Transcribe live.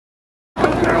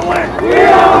win! We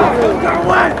are! Who's gonna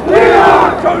win? We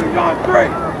are! Trojans on 3!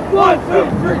 1, 2,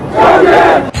 3,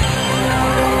 Trojans!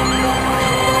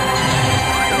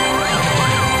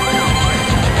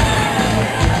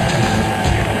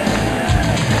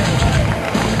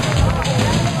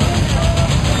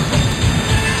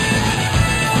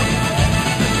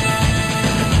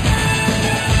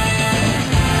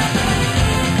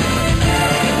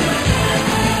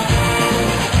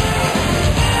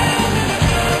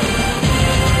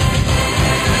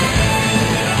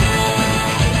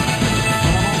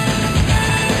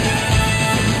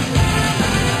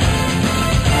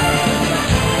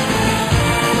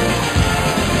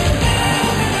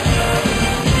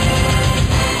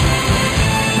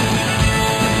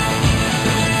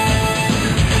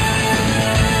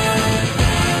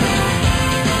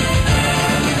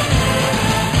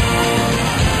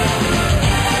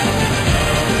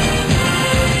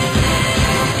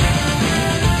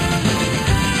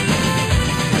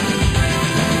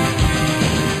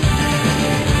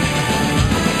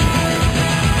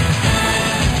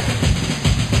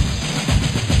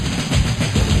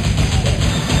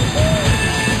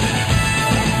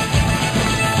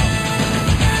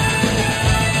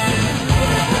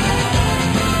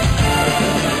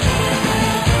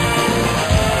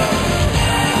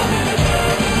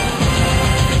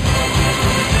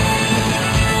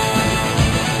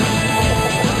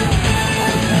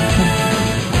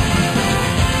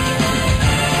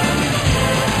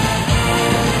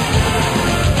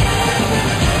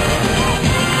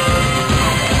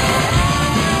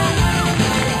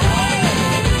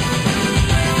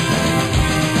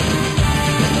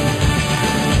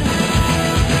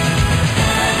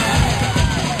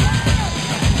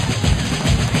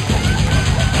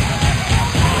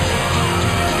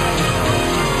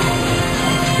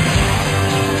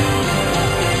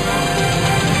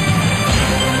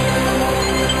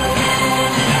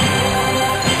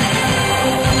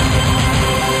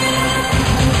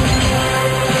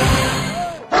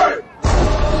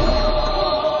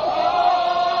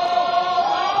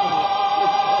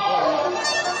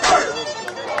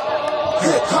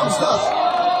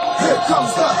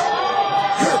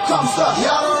 Here comes the,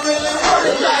 y'all don't really want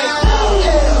it like,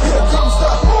 here comes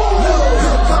the,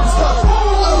 here comes the,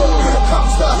 here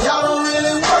comes the, y'all don't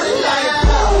really want it like,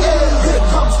 here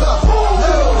comes the,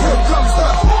 here comes the,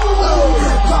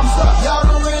 here comes the, y'all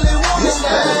don't really want it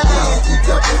like,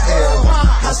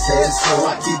 I said so,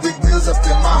 I keep big bills up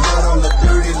in my heart on the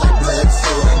dirty like blood, so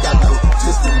ain't got no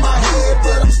twist in my head,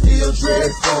 but I'm still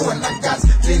dreadful, and I got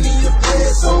plenty of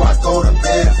bread, so I go to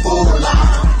bed full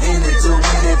line. In it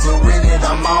to win it,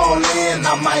 I'm all in.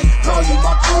 I might call you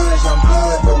my crush, I'm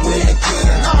blood, but we ain't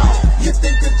kidding. You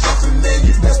think of jumping, man,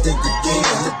 you best think again.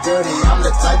 The dirty, I'm the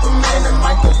type of man that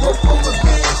might go broke for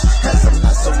revenge. Had some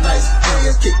not so nice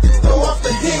friends, kick the dough off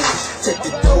the hinge, take the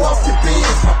dough off your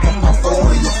beds, pop my phone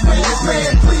with your friends.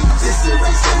 Man, please, this shit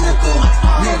ain't cynical.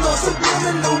 Man, on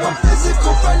subliminal, I'm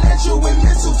physical, financial, and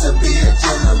mental to be a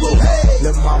general. Hey,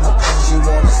 the mama thinks you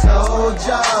want a slow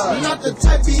job, not the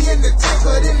type be in the tank,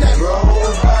 but in that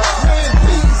rover. Man,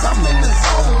 please, I'm in the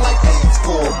zone like AIDS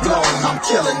full blown. I'm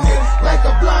killing it like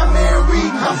a blind man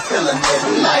reading. I'm feeling it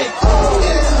like, oh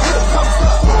yeah, here comes the,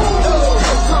 here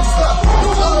comes the,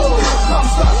 here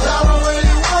comes the. Y'all don't really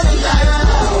want it like,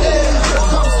 yeah, here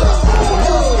comes the,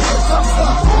 here comes the,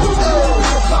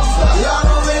 here comes the. Y'all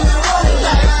don't really want it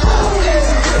like, yeah,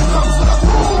 here comes the,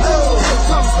 here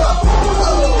comes the,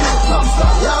 here comes the.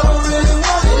 Y'all don't really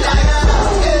want it like,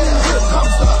 yeah, here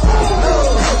comes the,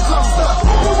 here comes the,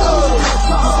 here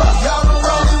comes the. Y'all don't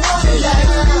really want it like,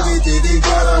 he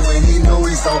gutter when he know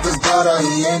he's off his gutter.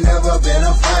 He ain't never been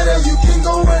a fighter. You can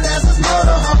go and ask his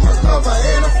mother. I'm a lover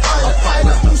and a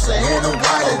fighter, you say and a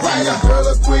writer. Give your girl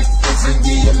a quick fix and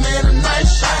give your man a nice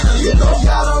shiner. You know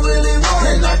y'all don't really want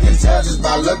it, and I can tell just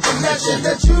by looking at you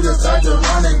that you the type to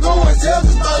run and go and tell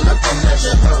just by looking at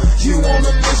you. You on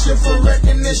a mission for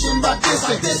recognition by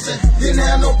dissing. Didn't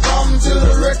have no problem till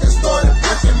the record started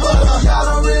breaking, but y'all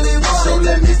don't really want it. So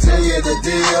let me tell you the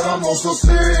deal. I'm also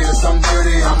serious, I'm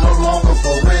dirty, I'm no longer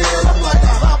for real. I'm like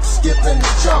a hop, skip, and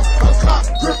a jump, a clock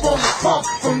grip on the pump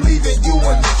from leaving you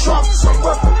in the trunk.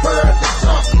 Somewhere prepared to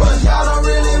jump, but y'all don't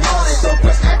really want it. So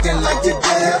quit acting like you're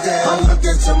dead. I'm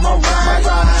looking to my right,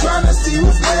 trying to see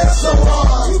who's there. So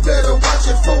you better watch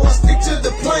it before I stick to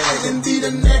the plan and be the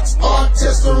next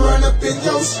artist to run up in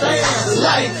your stand.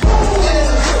 Like, yeah,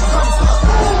 here comes the,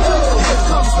 here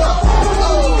comes the,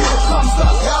 here comes the.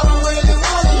 Y'all don't really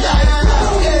want it like,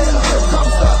 yeah, here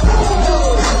comes the, here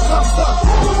comes the,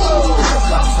 here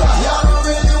comes the. Y'all don't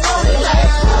really want it like,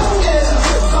 yeah,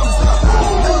 here comes the,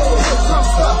 here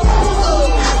comes the,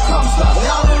 here comes the.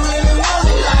 Y'all don't really want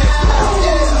it like,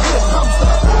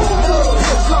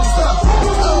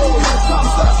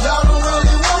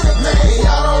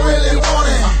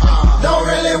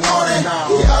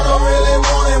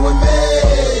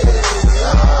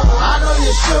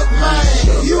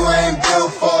 ain't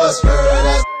built for a spirit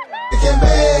that's can be.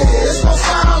 It's gon'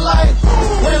 sound like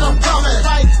when I'm coming,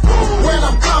 like when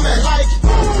I'm coming, like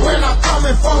when I'm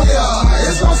coming for ya.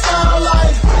 It's gon' sound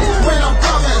like when I'm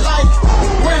coming, like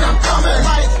when I'm coming,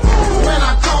 like when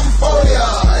I come for ya.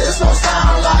 It's gon'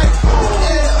 sound like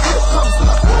yeah, here comes the,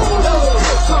 no,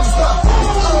 here comes the,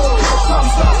 oh, here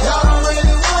comes the. Y'all don't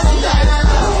really want it like that.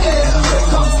 Yeah, here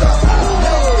comes the,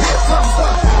 no, here comes the,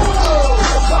 oh,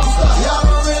 here comes the. Y'all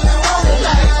don't really want it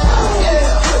like that. Yeah,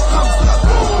 here comes the,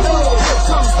 no, here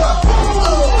comes the,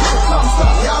 oh, here comes the.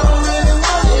 Y'all don't really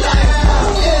want it like that.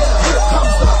 Yeah, here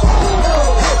comes the, no,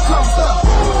 here comes the,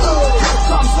 oh, here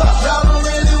comes the. Y'all don't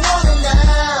really want it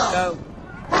now.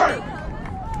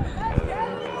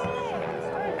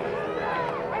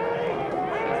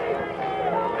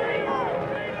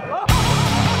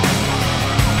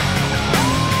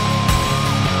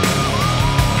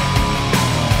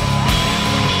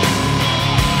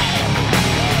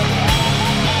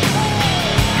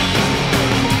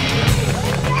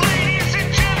 Ladies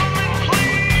and gentlemen,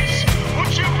 please,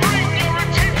 would you bring your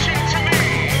attention to me?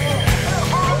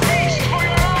 For a feast for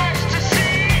your eyes to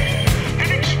see, an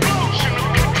explosion of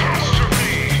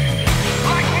catastrophe,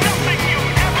 like nothing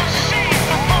you've ever seen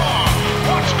before.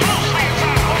 Watch closely as I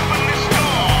open this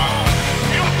door.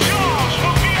 Your jaws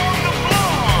will be on the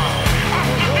floor.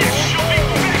 After this, you'll be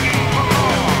begging for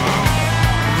more.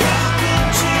 Welcome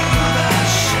to the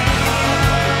show.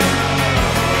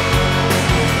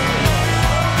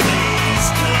 Please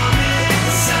come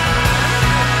inside.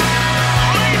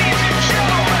 Ladies and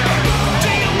gentlemen, do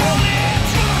you want it?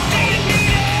 Do you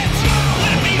need it?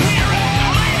 Let me hear it.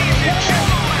 Ladies and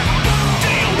gentlemen, do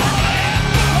you want it?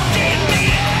 Do you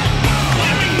need it?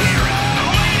 Let me hear it.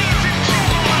 Ladies and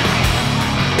gentlemen.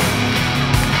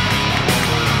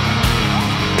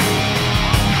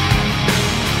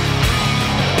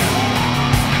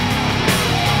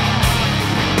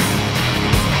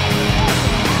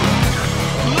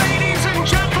 Ladies and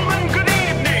gentlemen, good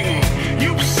evening.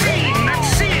 You've seen that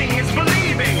seeing is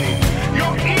believing.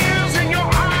 Your ears and your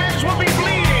eyes will be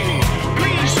bleeding.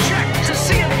 Please check to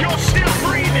see if you're still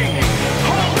breathing.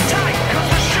 Hold tight, cause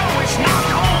the show is not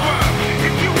over.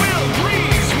 If you will,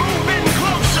 please move in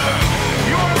closer.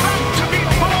 You're about to be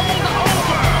bowled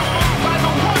over by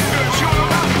the wonders you're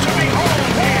about to behold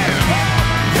here.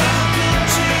 Welcome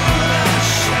to the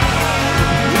show.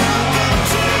 Welcome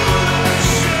to the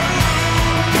show.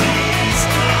 Please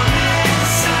come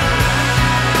inside.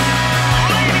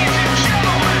 Ladies and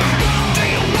gentlemen, do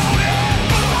you want it?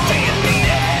 Do you need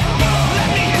it? Let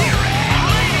me hear it.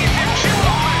 Ladies and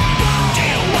gentlemen, do you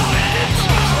want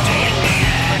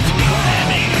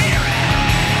it? Do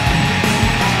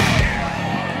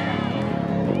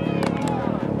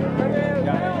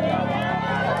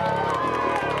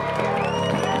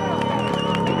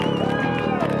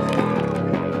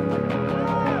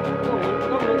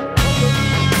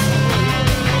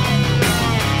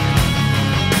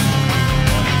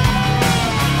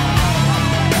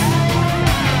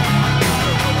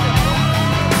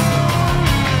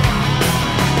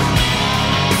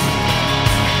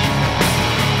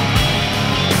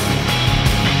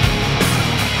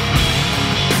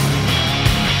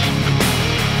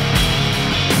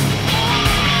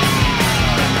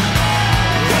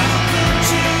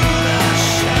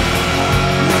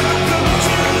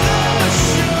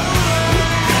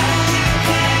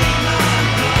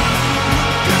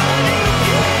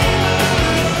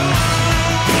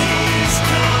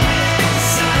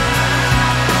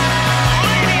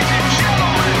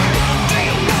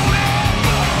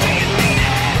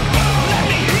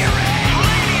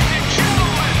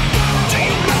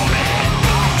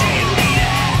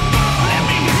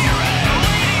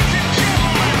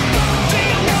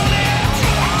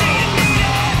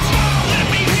need it? Let me hear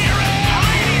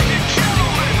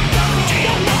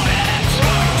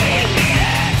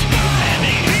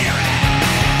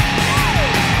it.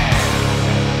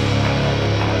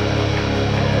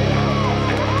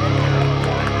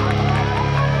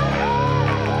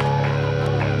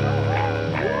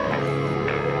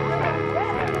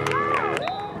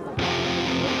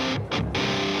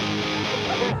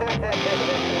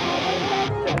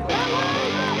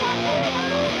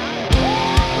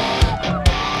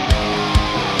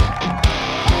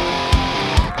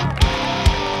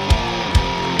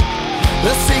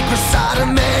 The secret side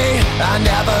of me, I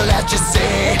never let you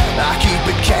see. I keep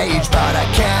it caged, but I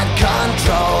can't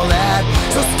control it.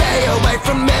 So stay away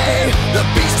from me, the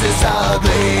beast is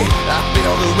ugly. I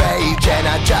feel the rage and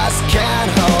I just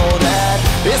can't hold it.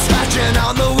 It's scratching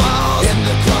on the walls, in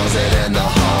the closet, in the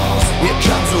halls. It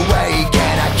comes awake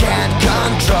and I can't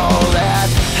control it.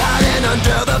 Hiding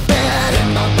under the bed,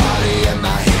 in my body, in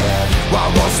my head.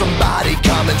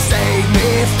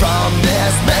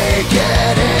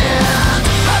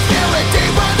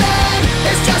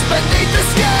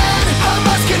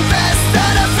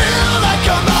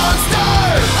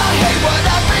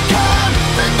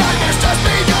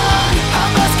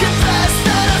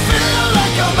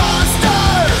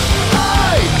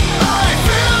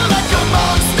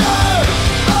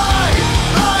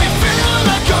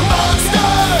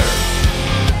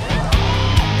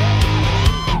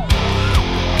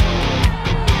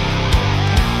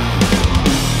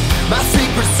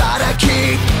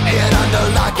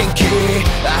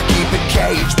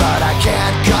 but I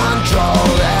can't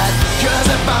control it. 'Cause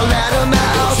if I let 'em out